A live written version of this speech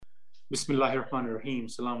Bismillahirrahmanirrahim.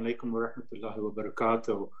 Assalamu alaikum wa rahmatullahi wa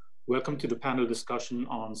barakatuh. Welcome to the panel discussion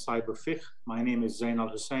on cyber fiqh. My name is Zain Al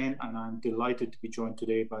Hussain, and I'm delighted to be joined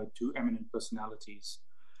today by two eminent personalities.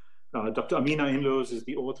 Dr. Amina Inlows is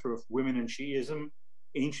the author of Women and Shi'ism,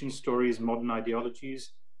 Ancient Stories, Modern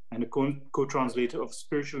Ideologies, and a co-translator of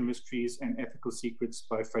Spiritual Mysteries and Ethical Secrets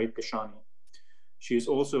by Faid Kashani. She is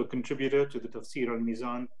also a contributor to the Tafsir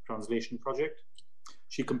al-Mizan translation project.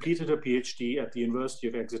 She completed her PhD at the University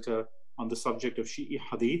of Exeter on the subject of Shi'i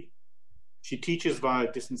Hadith. She teaches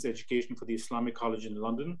via distance education for the Islamic College in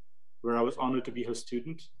London, where I was honored to be her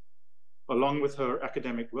student. Along with her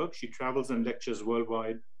academic work, she travels and lectures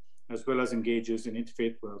worldwide, as well as engages in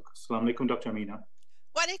interfaith work. Assalamu alaikum, Dr. Amina.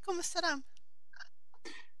 Wa alaikum assalam.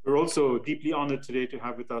 We're also deeply honored today to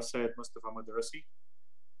have with us Syed Mustafa Madarasi.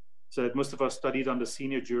 Syed Mustafa studied under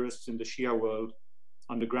senior jurists in the Shia world,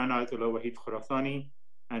 under Grand Ayatollah Wahid Khurafani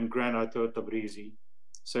and Grand Ayatollah Tabrizi.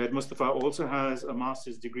 Syed Mustafa also has a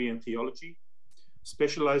master's degree in theology,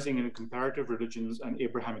 specializing in comparative religions and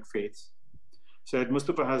Abrahamic faiths. Syed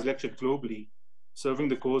Mustafa has lectured globally, serving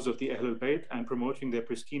the cause of the Ahlul Bayt and promoting their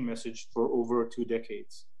pristine message for over 2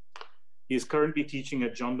 decades. He is currently teaching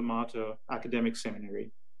at John the Martyr Academic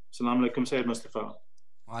Seminary. Assalamu alaikum, Syed Mustafa.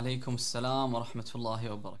 Wa alaikum assalam wa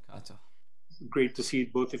rahmatullahi wa barakatuh. Great to see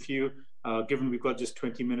both of you. Given we've got just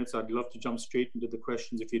 20 minutes, I'd love to jump straight into the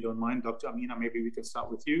questions if you don't mind. Dr. Amina, maybe we can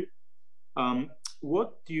start with you.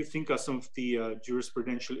 What do you think are some of the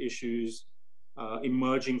jurisprudential issues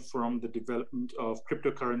emerging from the development of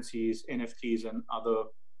cryptocurrencies, NFTs, and other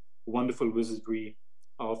wonderful wizardry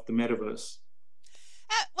of the metaverse?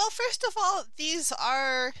 Well, first of all, these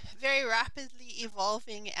are very rapidly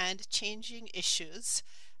evolving and changing issues.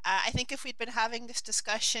 I think if we'd been having this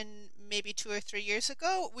discussion maybe 2 or 3 years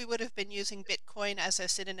ago, we would have been using Bitcoin as a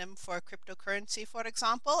synonym for cryptocurrency, for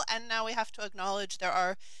example. And now we have to acknowledge there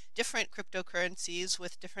are different cryptocurrencies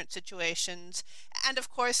with different situations. And of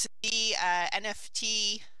course, the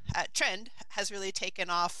NFT trend has really taken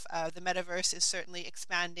off. The metaverse is certainly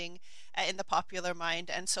expanding in the popular mind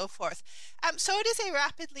and so forth. So it is a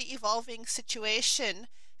rapidly evolving situation.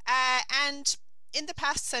 And in the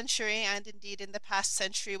past century, and indeed in the past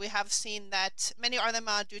century, we have seen that many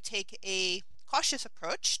ulama do take a cautious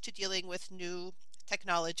approach to dealing with new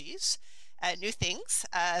technologies, new things,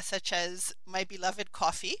 such as my beloved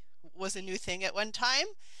coffee was a new thing at one time.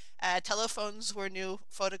 Telephones were new,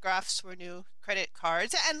 photographs were new, credit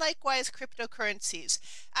cards, and likewise cryptocurrencies.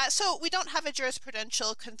 So we don't have a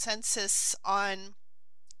jurisprudential consensus on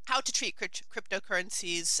how to treat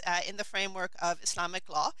cryptocurrencies in the framework of Islamic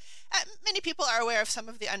law. Many people are aware of some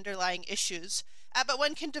of the underlying issues, but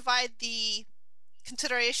one can divide the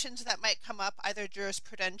considerations that might come up either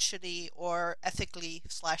jurisprudentially or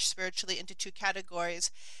ethically/spiritually into 2 categories: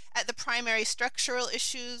 the primary structural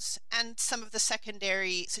issues and some of the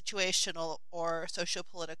secondary situational or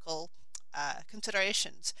socio-political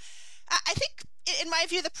considerations. I think, in my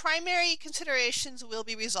view, the primary considerations will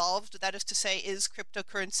be resolved. That is to say, is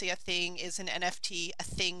cryptocurrency a thing? Is an NFT a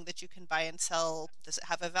thing that you can buy and sell? Does it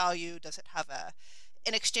have a value? Does it have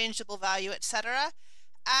an exchangeable value, etc.?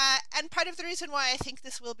 And part of the reason why I think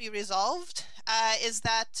this will be resolved is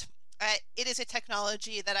that it is a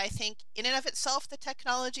technology that I think, in and of itself, the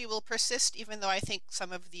technology will persist, even though I think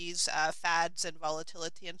some of these fads and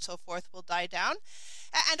volatility and so forth will die down.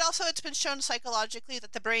 And also, it's been shown psychologically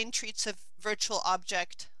that the brain treats a virtual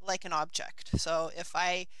object like an object. So if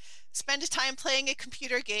I spend time playing a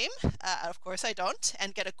computer game, of course I don't,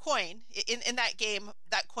 and get a coin, in that game,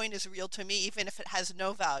 that coin is real to me, even if it has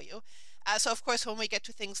no value. So of course, when we get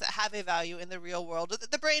to things that have a value in the real world,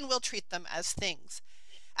 the brain will treat them as things.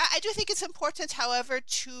 I do think it's important, however,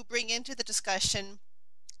 to bring into the discussion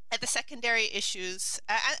the secondary issues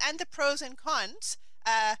and the pros and cons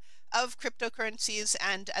of cryptocurrencies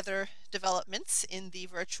and other developments in the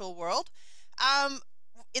virtual world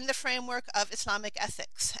in the framework of Islamic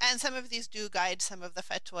ethics. And some of these do guide some of the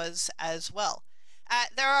fatwas as well.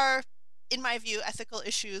 There are, in my view, ethical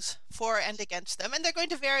issues for and against them, and they're going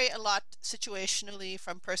to vary a lot situationally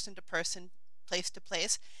from person to person, place to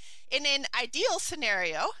place. In an ideal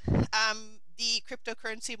scenario, the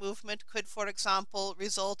cryptocurrency movement could, for example,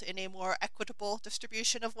 result in a more equitable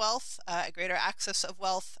distribution of wealth, a greater access of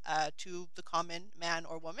wealth to the common man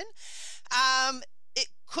or woman. It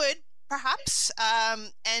could perhaps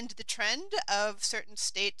end the trend of certain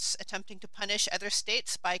states attempting to punish other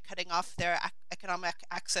states by cutting off their economic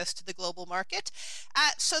access to the global market.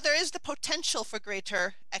 So there is the potential for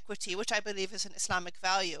greater equity, which I believe is an Islamic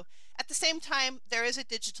value. At the same time, there is a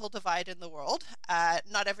digital divide in the world.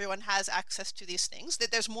 Not everyone has access to these things.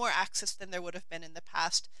 There's more access than there would have been in the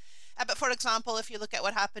past. But for example, if you look at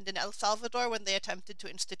what happened in El Salvador when they attempted to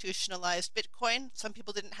institutionalize Bitcoin, some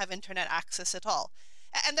people didn't have internet access at all.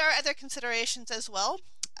 And there are other considerations as well.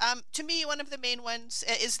 To me, one of the main ones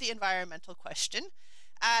is the environmental question.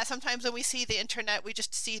 Sometimes when we see the internet, we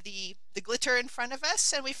just see the glitter in front of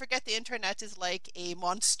us, and we forget the internet is like a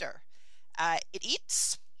monster. It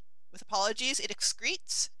eats, with apologies, it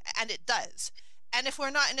excretes, and it does. And if we're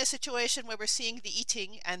not in a situation where we're seeing the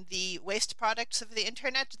eating and the waste products of the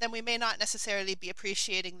internet, then we may not necessarily be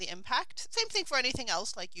appreciating the impact. Same thing for anything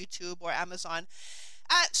else like YouTube or Amazon.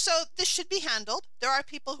 So this should be handled. There are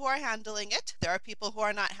people who are handling it. There are people who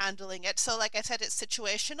are not handling it. So like I said, it's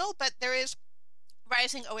situational, but there is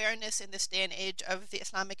rising awareness in this day and age of the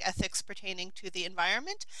Islamic ethics pertaining to the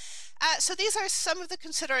environment. So these are some of the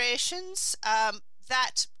considerations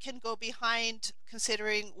that can go behind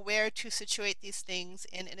considering where to situate these things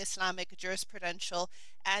in an Islamic jurisprudential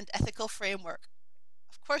and ethical framework.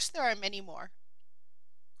 Of course, there are many more.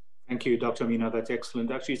 Thank you, Dr. Amina. That's excellent.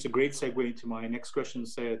 Actually, it's a great segue into my next question,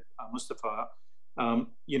 Sayyid Mustafa.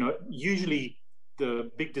 Usually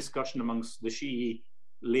the big discussion amongst the Shi'i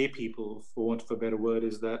lay people, for want of a better word,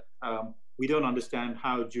 is that we don't understand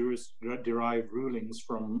how jurists derive rulings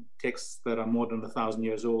from texts that are more than 1,000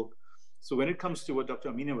 years old. So when it comes to what Dr.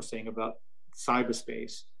 Amina was saying about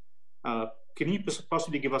cyberspace, can you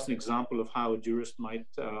possibly give us an example of how a jurist might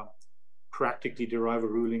practically derive a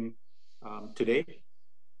ruling today?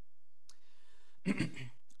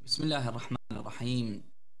 بسم الله الرحمن الرحيم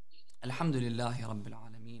الحمد لله رب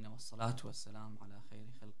العالمين والصلاة والسلام على خير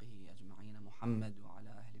خلقه أجمعين محمد وعلى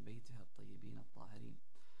أهل بيته الطيبين الطاهرين.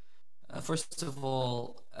 First of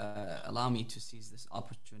all, allow me to seize this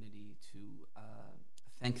opportunity to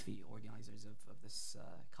thank the organizers of this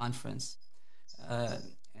conference,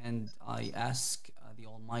 and I ask the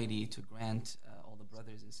Almighty to grant all the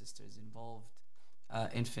brothers and sisters involved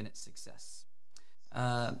infinite success.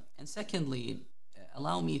 And secondly,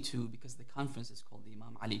 allow me to, because the conference is called the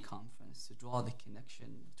Imam Ali Conference, to draw the connection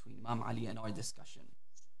between Imam Ali and our discussion.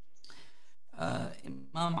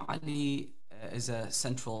 Imam Ali is a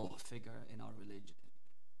central figure in our religion,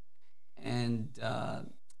 and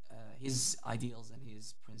his ideals and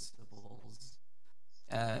his principles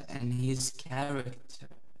and his character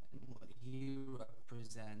and what he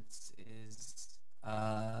represents is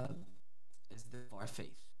the of our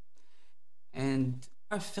faith. And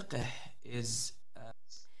our fiqh is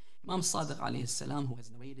Imam Sadiq alayhi salam, who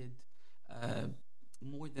has narrated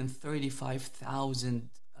more than 35,000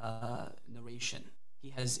 narration. He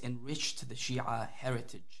has enriched the Shia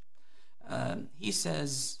heritage. He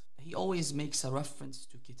says, he always makes a reference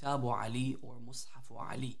to Kitabu Ali or Mushafu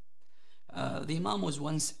Ali. The Imam was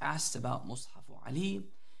once asked about Mushafu Ali.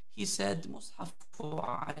 He said Mushafu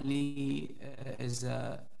Ali is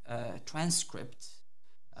a transcript.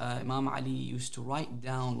 Imam Ali used to write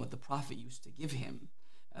down what the Prophet used to give him.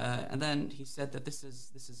 And then he said that this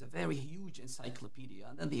is a very huge encyclopedia.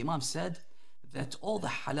 And then the Imam said that all the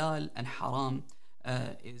halal and haram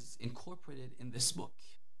is incorporated in this book.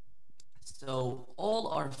 So all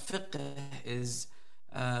our fiqh is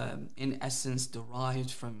in essence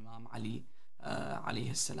derived from Imam Ali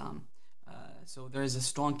alayhi salam. So there is a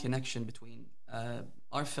strong connection between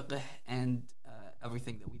our fiqh and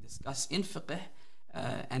everything that we discuss in fiqh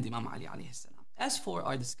and Imam Ali alayhi salam. As for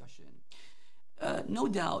our discussion, no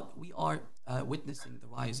doubt we are witnessing the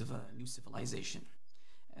rise of a new civilization.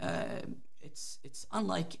 It's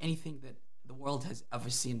unlike anything that the world has ever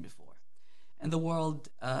seen before. And the world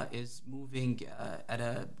is moving at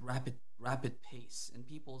a rapid pace, and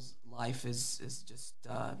people's life is just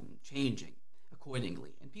changing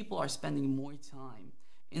accordingly. And people are spending more time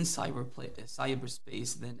in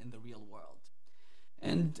cyberspace than in the real world.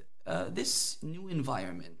 And this new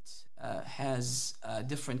environment has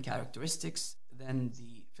different characteristics than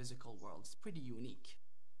the physical world. It's pretty unique.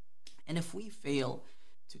 And if we fail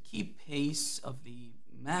to keep pace of the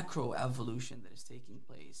macro evolution that is taking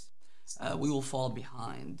place, we will fall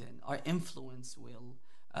behind, and our influence will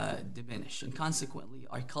diminish. And consequently,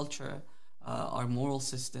 our culture, our moral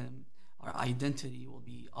system, our identity will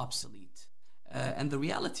be obsolete. And the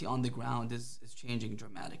reality on the ground is changing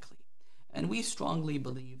dramatically. And we strongly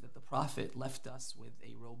believe that the Prophet left us with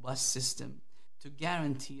a robust system to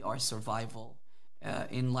guarantee our survival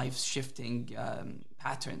in life's shifting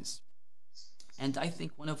patterns. And I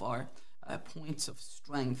think one of our points of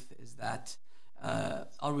strength is that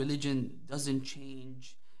our religion doesn't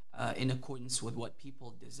change in accordance with what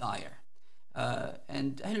people desire.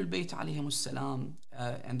 And Ahlul Bayt alayhimus salam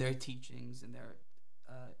and their teachings and their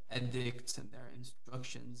edicts and their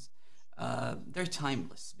instructions, they're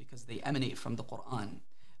timeless because they emanate from the Quran.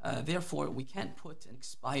 Therefore, we can't put an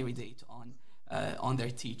expiry date on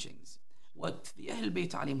their teachings. What the Ahl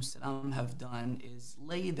Bayt alayhim salam have done is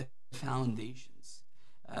lay the foundations.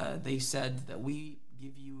 They said that we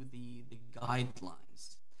give you the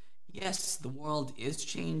guidelines. Yes, the world is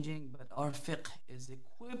changing, but our fiqh is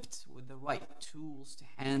equipped with the right tools to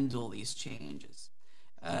handle these changes.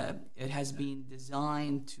 It has been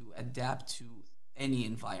designed to adapt to any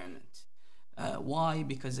environment. Why?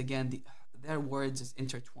 Because again, their words is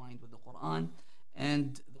intertwined with the Quran,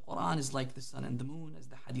 and the Quran is like the sun and the moon, as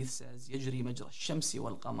the hadith says, يَجْرِي مَجْرَى الشَّمْسِ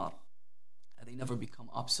وَالْقَمَرِ. They never become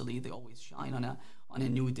obsolete, they always shine on a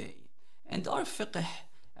new day. And our fiqh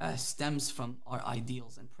stems from our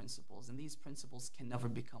ideals and principles, and these principles can never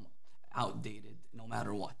become outdated no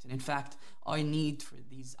matter what. And in fact, our need for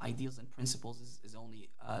these ideals and principles is only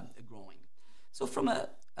growing. So from a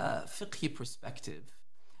fiqhi perspective,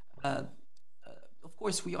 of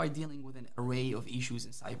course, we are dealing with an array of issues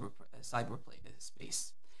in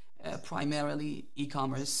cyberspace. Primarily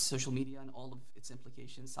e-commerce, social media, and all of its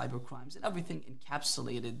implications, cyber crimes, and everything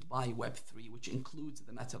encapsulated by Web3, which includes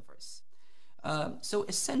the metaverse. So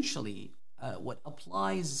essentially, what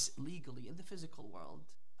applies legally in the physical world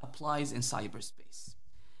applies in cyberspace.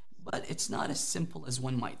 But it's not as simple as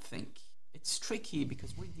one might think. It's tricky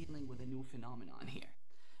because we're dealing with a new phenomenon here.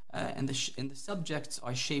 And the subjects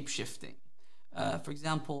are shape-shifting. For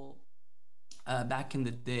example, back in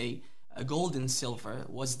the day, gold and silver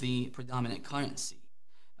was the predominant currency.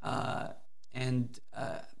 And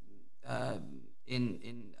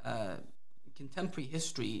in contemporary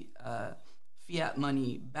history, fiat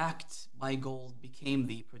money backed by gold became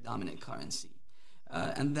the predominant currency.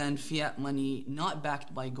 And then fiat money not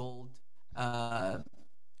backed by gold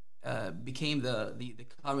became the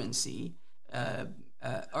currency,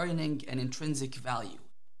 earning an intrinsic value.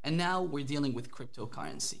 And now we're dealing with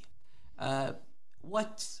cryptocurrency.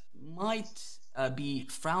 What might be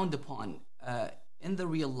frowned upon in the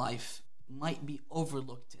real life might be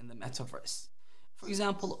overlooked in the metaverse. For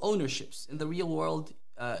example, ownerships. In the real world,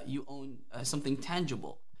 you own something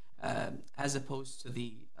tangible, as opposed to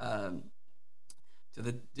the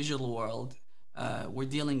digital world. We're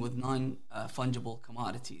dealing with non-fungible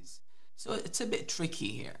commodities. So it's a bit tricky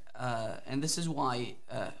here, and this is why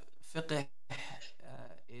fiqh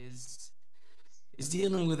is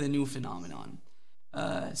dealing with a new phenomenon.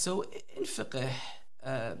 So in fiqh,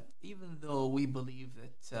 even though we believe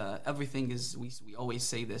that everything is, we always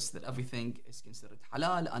say this, that everything is considered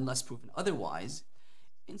halal unless proven otherwise,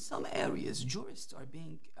 in some areas, jurists are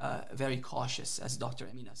being very cautious, as Dr.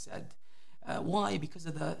 Amina said. Why? Because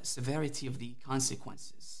of the severity of the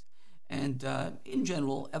consequences. And in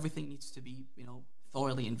general, everything needs to be,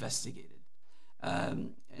 thoroughly investigated.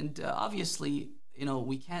 And obviously,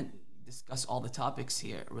 we can't discuss all the topics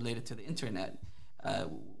here related to the internet,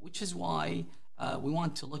 which is why we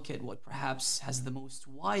want to look at what perhaps has the most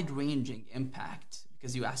wide-ranging impact,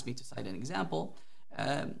 because you asked me to cite an example,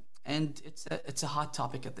 and it's a hot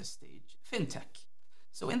topic at this stage, fintech.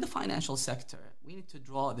 So in the financial sector, we need to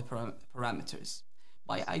draw the parameters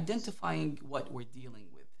by identifying what we're dealing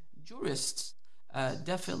with. Jurists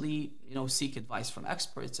definitely, seek advice from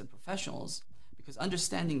experts and professionals, because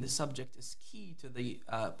understanding the subject is key to the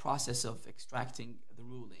process of extracting the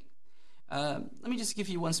ruling. Let me just give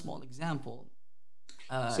you one small example.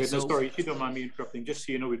 Sorry, if you don't mind me interrupting, just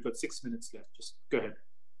so you know, we've got 6 minutes left. Just go ahead.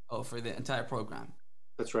 Oh, for the entire program?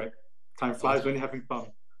 That's right. Time flies when you're having fun.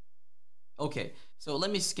 Okay, so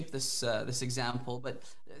let me skip this example, but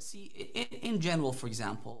see, in general, for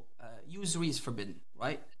example, usury is forbidden,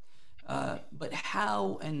 right? But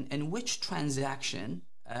how and which transaction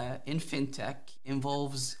in fintech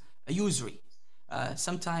involves a usury?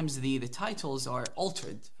 Sometimes the titles are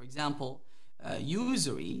altered. For example,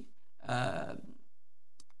 usury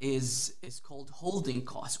is called holding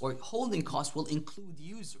costs, or holding costs will include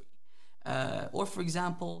usury. Or for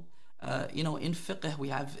example, in fiqh we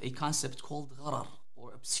have a concept called gharar,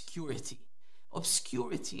 or obscurity.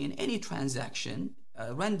 Obscurity in any transaction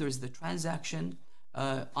renders the transaction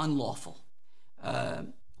unlawful.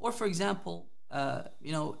 Or for example,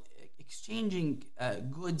 exchanging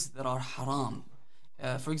goods that are haram.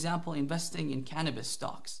 For example, investing in cannabis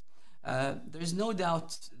stocks. There's no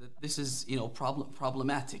doubt that this is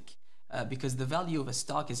problematic because the value of a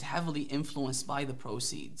stock is heavily influenced by the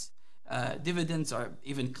proceeds. Dividends are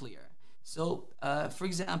even clear. So, for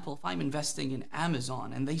example, if I'm investing in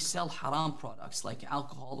Amazon and they sell haram products like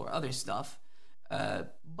alcohol or other stuff,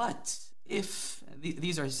 but if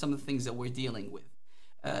these are some of the things that we're dealing with,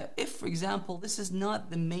 if, for example, this is not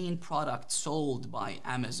the main product sold by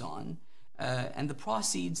Amazon, and the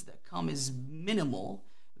proceeds that come is minimal,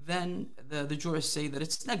 then the jurists say that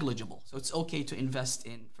it's negligible. So it's okay to invest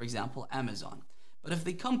in, for example, Amazon. But if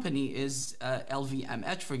the company is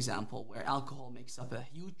LVMH, for example, where alcohol makes up a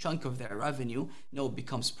huge chunk of their revenue, no, it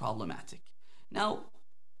becomes problematic. Now,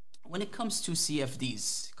 when it comes to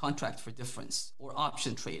CFDs, contract for difference, or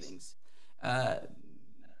option tradings, uh,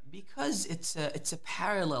 because it's a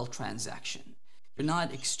parallel transaction, you're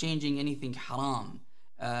not exchanging anything haram.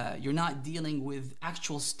 You're not dealing with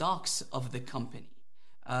actual stocks of the company.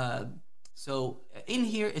 Uh, so in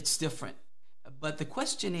here, it's different. But the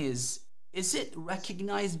question is it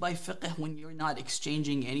recognized by fiqh when you're not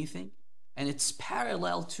exchanging anything? And it's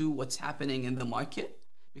parallel to what's happening in the market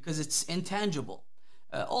because it's intangible.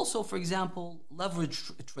 Also, for example, leverage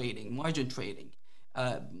trading, margin trading.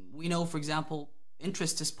 Uh, we know, for example,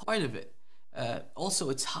 interest is part of it. Also,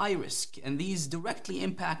 it's high risk, and these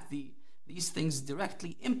things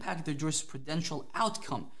directly impact the jurisprudential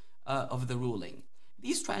outcome of the ruling.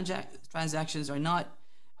 These transactions are not.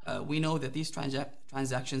 We know that these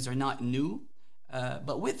transactions are not new,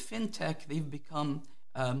 but with fintech, they've become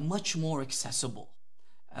much more accessible.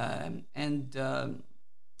 And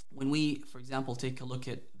when we, for example, take a look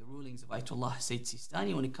at the rulings of Ayatollah Sayyid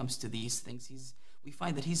Sistani when it comes to these things, we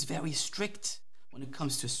find that he's very strict when it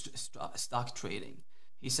comes to stock trading.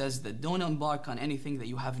 He says that don't embark on anything that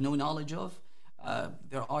you have no knowledge of.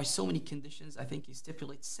 There are so many conditions. I think he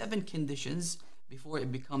stipulates 7 conditions before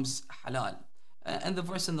it becomes halal. And the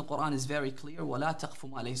verse in the Quran is very clear, وَلَا تَقْفُ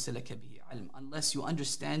مَا لَيْسَ لَكَ بِهِ عِلْمٍ. Unless you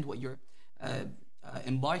understand what you're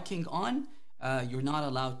embarking on, you're not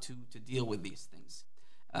allowed to deal with these things.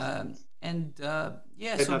 Yeah,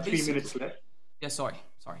 There's so now 3 minutes left. Yeah, sorry.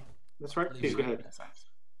 That's right. Please go ahead.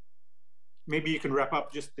 Maybe you can wrap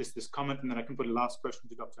up just this comment, and then I can put a last question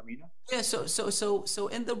to Dr. Amina. Yeah. So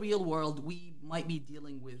in the real world, we might be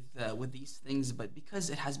dealing with these things, but because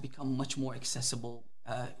it has become much more accessible,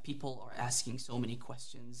 people are asking so many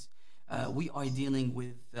questions. We are dealing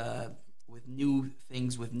with new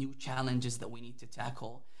things, with new challenges that we need to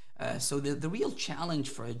tackle. So the real challenge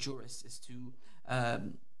for a jurist is to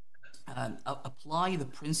apply the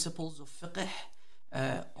principles of fiqh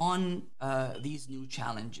on these new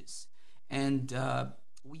challenges. And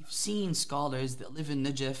we've seen scholars that live in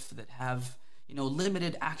Najaf that have,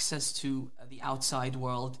 limited access to the outside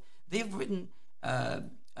world. They've written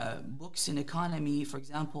books in economy. For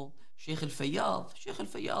example, Sheikh al-Fayyad. Sheikh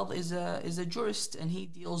al-Fayyad is a jurist, and he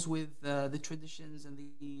deals with the traditions and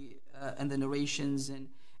the narrations and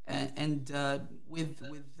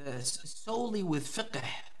solely with fiqh,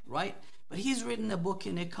 right? But he's written a book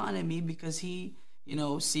in economy because he,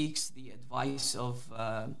 seeks the advice of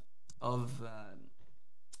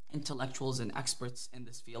intellectuals and experts in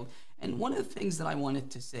this field. And one of the things that I wanted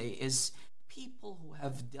to say is people who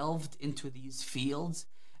have delved into these fields,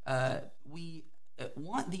 we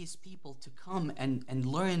want these people to come and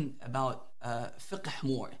learn about fiqh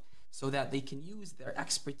more so that they can use their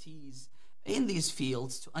expertise in these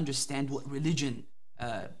fields to understand what religion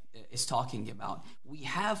is talking about. We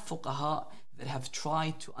have fuqaha that have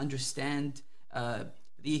tried to understand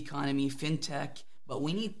the economy, fintech, but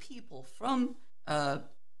we need people from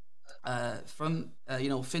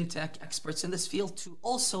fintech experts in this field to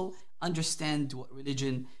also understand what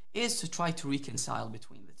religion is, to try to reconcile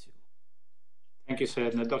between the two. Thank you,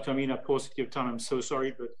 Syed. Now, Dr. Amina, post your time. I'm so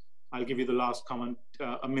sorry, but I'll give you the last comment,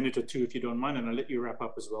 a minute or two, if you don't mind, and I'll let you wrap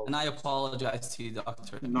up as well. And I apologize to you,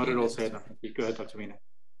 Doctor. Not at all, Syed. Go ahead, Dr. Amina.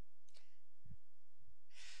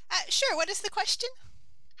 Sure. What is the question?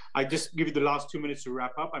 I just give you the last 2 minutes to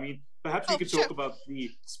wrap up. I mean, perhaps we could sure. talk about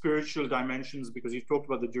the spiritual dimensions, because you've talked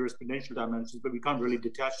about the jurisprudential dimensions, but we can't really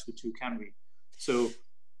detach the two, can we? So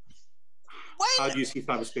how do you see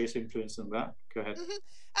cyberspace influence on that? Go ahead.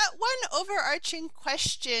 One overarching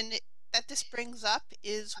question that this brings up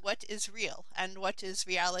is what is real and what is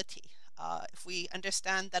reality. If we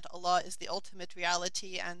understand that Allah is the ultimate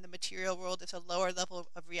reality and the material world is a lower level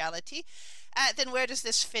of reality, then where does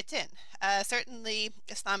this fit in? Certainly,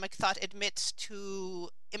 Islamic thought admits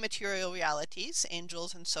to immaterial realities,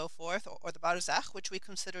 angels and so forth, or the barzakh, which we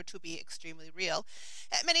consider to be extremely real.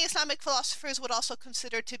 Many Islamic philosophers would also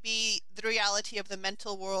consider to be the reality of the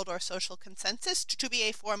mental world or social consensus to be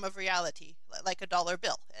a form of reality, like a dollar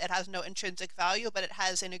bill. It has no intrinsic value, but it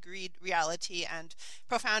has an agreed reality and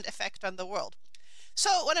profound effect on the world.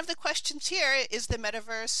 So one of the questions here is the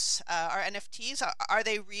metaverse, our NFTs, are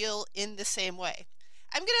they real in the same way?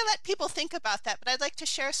 I'm going to let people think about that, but I'd like to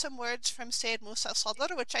share some words from Sayyid Musa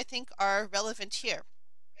Sadr, which I think are relevant here.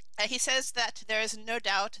 He says that there is no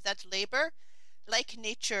doubt that labor, like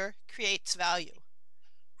nature, creates value.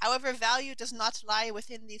 However, value does not lie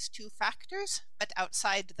within these two factors, but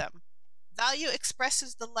outside them. Value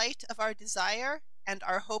expresses the light of our desire and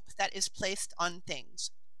our hope that is placed on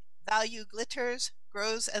things. Value glitters,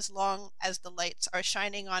 grows as long as the lights are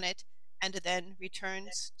shining on it, and then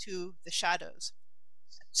returns to the shadows.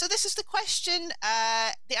 So this is the question,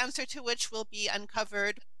 the answer to which will be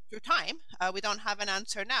uncovered through time. We don't have an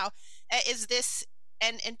answer now. Is this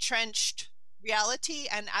an entrenched reality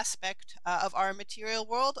and aspect of our material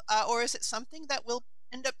world, or is it something that will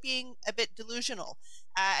end up being a bit delusional?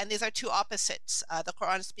 And these are two opposites. The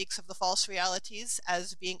Quran speaks of the false realities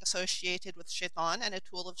as being associated with shaitan and a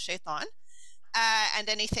tool of shaitan, and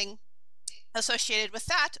anything associated with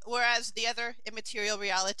that, whereas the other immaterial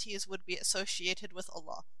realities would be associated with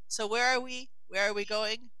Allah. So where are we? Where are we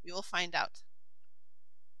going? We will find out.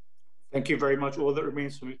 Thank you very much. All that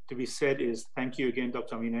remains to be said is thank you again,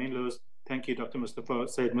 Dr. Amina Ainloos. Thank you, Dr.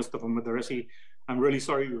 Sayyid Mustafa Madarasi. I'm really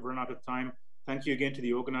sorry we've run out of time. Thank you again to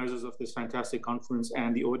the organizers of this fantastic conference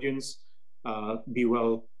and the audience. Be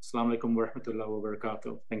well. Assalamu alaikum wa rahmatullahi wa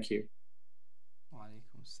barakatuh. Thank you. Wa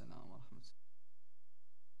alaikum assalam.